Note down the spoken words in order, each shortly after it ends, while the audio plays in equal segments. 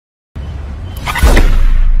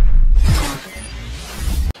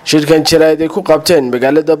shirkan jiraayad ay ku qabteen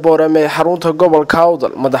magaalada Boorame ee xarunta gobolka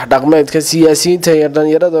Awdal madax dhaqmeedka siyaasiyiinta iyo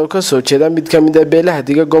dhalinyarada oo ka soo jeeda mid ka mid ah beelaha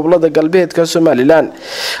Hadhiga gobolada galbeedka Soomaaliland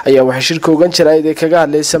ayaa waxa shirkoogan jiraayad ay kaga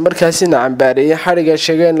hadlaysa markaasina cambaareeyay Xadhiga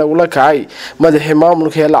sheegeen Lagula Kacay Madaxii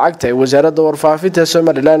Maamulka ee Lacagta ee Wasaarada Warfaafinta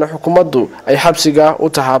Soomaaliland xukuumaddu ay xabsiga u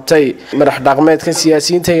tahaabtay madax dhaqmeedka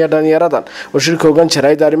siyaasiyiinta iyo dhalinyarada oo shirkoogan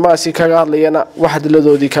jiraayad arrimahaasi kaga hadlayana wax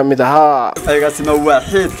hadalladoodii ka mid ahaa aygaasima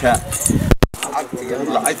waaxidka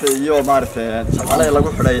lacagta iyo maartay shaqaalaha lagu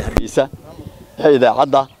xidhay Hargeysa ee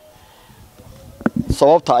idaacada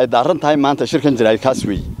sababta ay daaran tahay maanta shirkan jiraayad kaas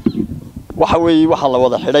waxa la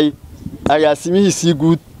wada xidhay agaasimihiisii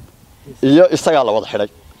guud iyo isaga la wada xidhay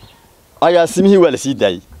agaasimihii waa la sii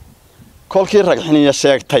daayay kolkii ragxiniya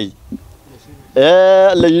sheegtay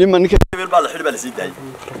la yiri ninka hebel baa la xidhay baa la sii daayay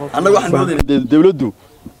annagu waxaan doonaynaa dawladdu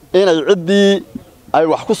inay cidii ay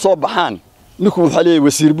wax ku soo baxaan ninku waxa leeyahay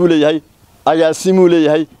wasiir buu leeyahay agaasimu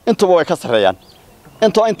leeyahay intuba way ka sareeyaan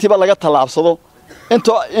intiba laga talaabsado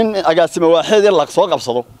in agaasimo waaxid la soo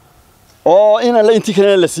qabsado oo in la intii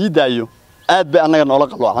kale la sii daayo aad bay annaga noola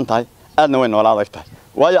qaloocan tahay aadna way noola adag tahay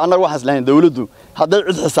waayo annaga waxaan islahayn dawladdu haday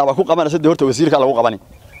cid xisaaba ku qabanayso horta wasiirka lagu qabani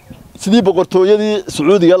sidii boqortooyadii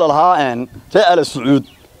Sacuudiga la lahaa Eryal Sacuud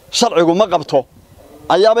sharcigu ma qabto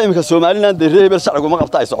ayaaba imika Soomaaliland reebel sharcigu ma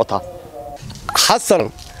qabta ay socotaa Haysan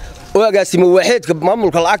oo agaasimo waaxidka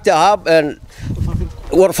maamulka lacagta ahaa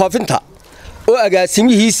warfaafinta oo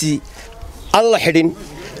agaasimihiisii alla xidhin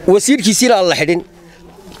wasiirkiisina alla xidhin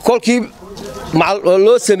kolkii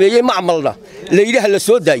loo sameeyay macmalna leeyahay la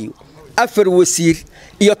soo daayo afar wasiir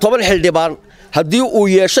iyo 10 xildhibaan hadii uu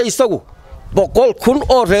yeeshay isagu 100,000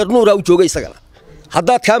 oo reer nuura u joogay isagana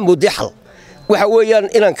hadaad ka moodday xal waxa weeyaan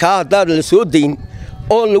inaan ka hadaan la soo dayn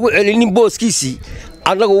oo lagu celinin booskiisii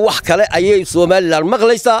annagu wax kale ayay Soomaaliland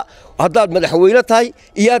maqlaysaa hadaad madaxweyne tahay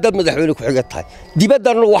iyo hadaad madaxweyne ku xigta tahay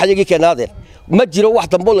dibadana wax yaga keenaadeen ma jiro wax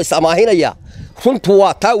dambo la ismaahinaya runtu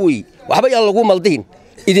waa taawi waxba aan lagu maldin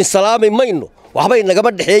idin salaamay mayno waxba inaga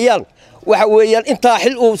dhaxeeyaan waxa weeyaan inta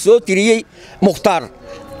xil uu soo tiriyay muxtaar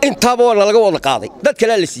intaba laga wada qaaday dad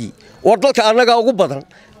kale la siiyay war dalka annaga ugu badan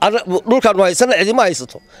dhulkan Haysan cidima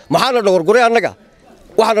haysato maxaana dhogorguray annaga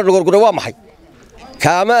waxaana dhogorguray waa maxay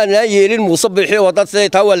kaama ana yeelin musabbixi oo dad say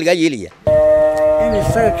taa walga yeeliya in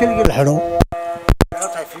isaga kaliya la xiro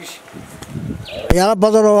yala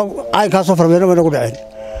badano ay ka soo farmeeno ma nagu dhaceen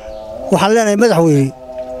waxaan leenahay madaxweyne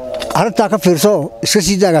arinta ka fiirso iska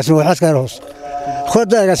sii daagaasmo waxaas ka hoos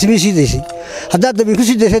khoodaga simiisideysay hadaad dabin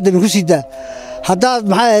ku siidaa hadaad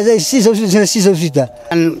maxay sii soo siidaa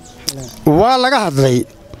waa laga hadlay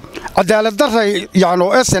cadaalad darray yaano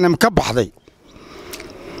SNM ka baxday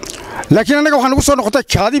laakiin anaga waxaan ugu soo noqotay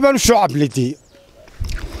kaadi baan soo cabnay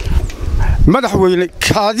madaxweyne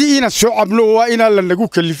kaadi ina soo cabno waa ina la lagu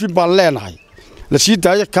kalifin baan leenahay la sii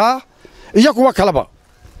daayo ka iyo kuwa kaleba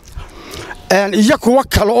iyo kuwa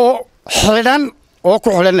kale oo xiran oo ku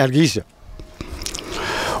xiran Hargeysa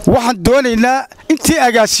waxaan doonaynaa intii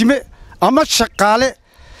agaasime ama shaqaale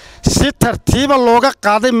si tartiib looga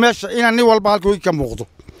qaaday meesha inaan nin walba halkooda ka muuqdo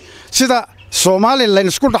sida Soomaaliland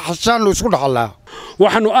isku dhaxalaa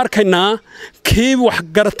waxaanu arkaynaa kii wax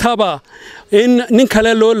gartaba in nin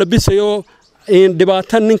kale loo labisayo in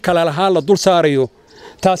dhibaato nin kale lahaa la dul saarayo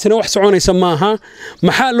taasina wax soconaysa maaha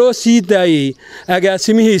maxaa loo sii daayay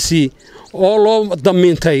agaasimihiisii oo loo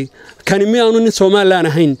damiintay kanimiyaanu nin Soomaaliland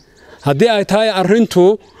ahayn hadii ay tahay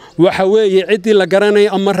arintu waxa weeye cidii la garanay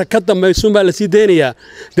Amar ka dambaysun baa la sii deenayaa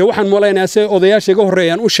de waxaan mooleynaasay odayaasha ugu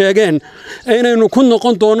horeeyaan u sheegeen inaynu ku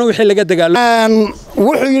noqon doono wixii laga dagaalamo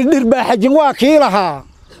wuxuu dhirbaa xajin waa kiilaha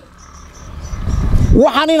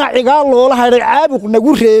waxaan ina cigaal loola hayray caabuq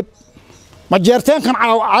nagu reeb ma jeerteenkan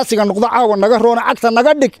caasiga noqdo caawa naga roona cagta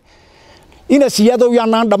naga dhig ina siyaado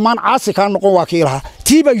yaanaan dhamaan caasiga noqon waa kiilaha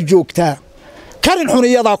tiibay joogtaa karin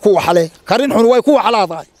xuniyada ku waxale karin xun way ku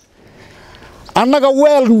waxlaaday annaga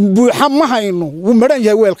weel buuxa ma hayno wuu maran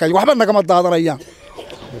yahay weelkay waxba naga ma daadanayaan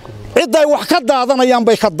ciday wax ka daadanayaan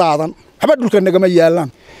bay ka daadan waxba dhulka naga ma yaalaan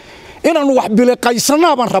inaanu wax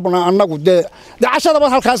biliqaysana baan rabnaa annagu de cashada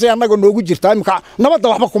bad halkaas ay annaga noogu jirtaa imka nabada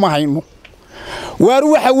waxba kuma hayno waar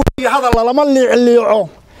waxa weey hadal lama liicliico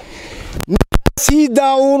si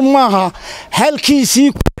daawun maaha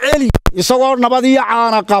halkiisii ku celi isagoo nabad iyo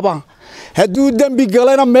caana qaba haduu dambi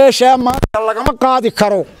galana meesha ma laga ma qaadi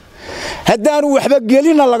karo hadaan waxba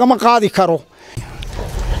gelina laga ma qaadi karo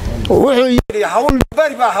wuxuu yiri hawl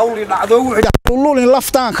bari ba hawl dhacdo wuxuu lulin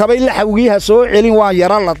laftaan kabay la xawgiyaha soo celin waan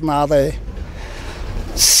yara ladnaaday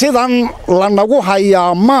sidan la nagu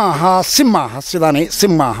hayaa maaha si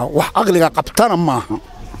maaha wax aqliga qabtana maaha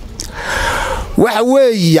waxa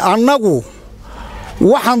weey annagu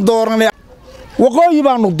waxaan dooranay waqooyi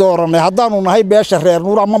baanu dooranay haddaanu nahay beesha reer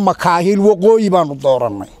nuur ama makaahil waqooyi baanu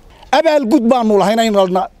dooranay abaal gud baanu lahayn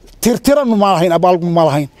inalna tirtiranu ma lahayn abaalgu ma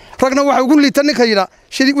lahayn ragna waxa ugu liitan ninka yira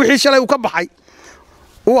shidi wixii shalay uu ka baxay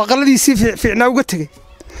uu aqaladiisii fiicnaa uga tagay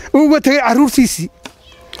caruurtiisii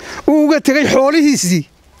uga tagay xoolihiisii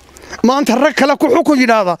maanta rag kale ku xukun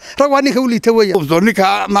yiraahda rag waa ninka u liita weeyaa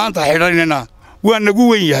ninka maanta xidhanina waa nagu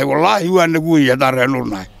weyn yahay wallaahi waa nagu weyn yahay daan reer nuur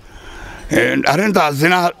nahay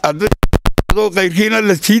arrintaasina adoo qayrkiina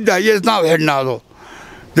la sii daayay isna xidhnaado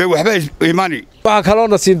de waxba iimani waxa kale oo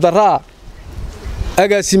nasiib daraa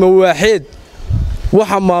agaasimo waaxeed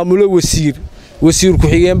waxa maamula wasiir ku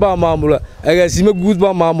xigeen baa maamula agaasimo guud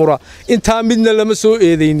baa maamula inta midna lama soo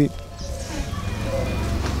eedeynin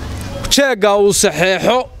jeega uu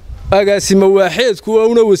saxeexo agaasimo waaxeed ku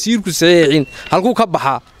awna wasiirku saxeexin halku ka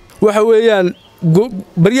baxa waxa weeyaan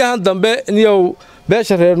baryahan dambe niyow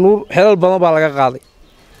beesha reer nuur xilal badan baa laga qaaday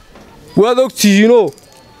waad ogtihiinoo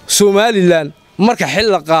Somaliland marka xil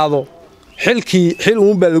la qaado xil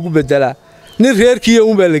uun baa lagu bedelaa nin reerkii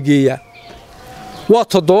uun baa la geeyaa waa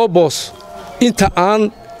 7 boos inta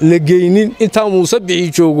aan la geeynin inta Muuse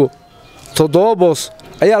bixi joogo 7 boos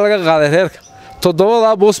ayaa laga qaaday reerka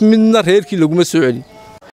 7da boos midna reerkii laguma soo celin